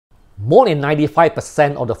More than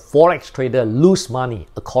 95% of the forex traders lose money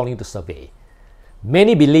according to survey.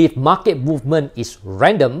 Many believe market movement is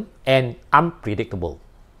random and unpredictable.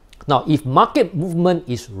 Now, if market movement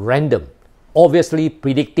is random, obviously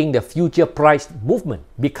predicting the future price movement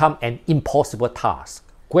becomes an impossible task.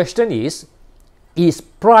 Question is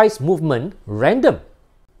price movement random?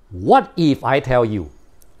 What if I tell you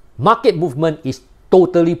market movement is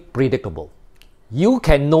totally predictable? You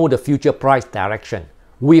can know the future price direction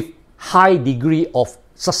with high degree of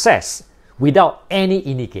success without any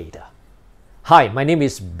indicator. Hi, my name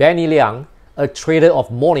is Benny Liang, a trader of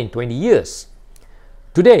more than 20 years.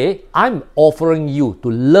 Today, I'm offering you to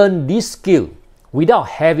learn this skill without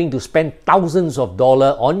having to spend thousands of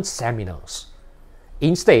dollars on seminars.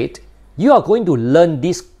 Instead, you are going to learn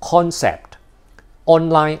this concept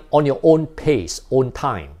online on your own pace, own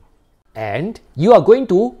time. And you are going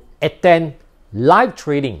to attend live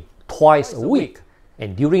trading twice a week.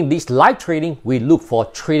 And during this live trading, we look for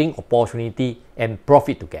trading opportunity and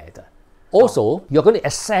profit together. Also, you're going to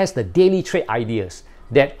access the daily trade ideas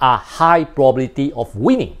that are high probability of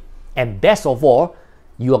winning. And best of all,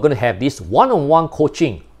 you are going to have this one-on-one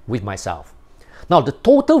coaching with myself. Now, the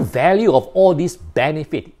total value of all these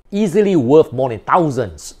benefits easily worth more than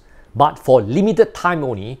thousands. But for limited time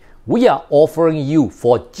only, we are offering you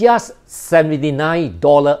for just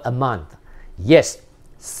 $79 a month. Yes,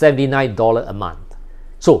 $79 a month.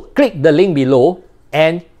 So click the link below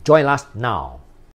and join us now.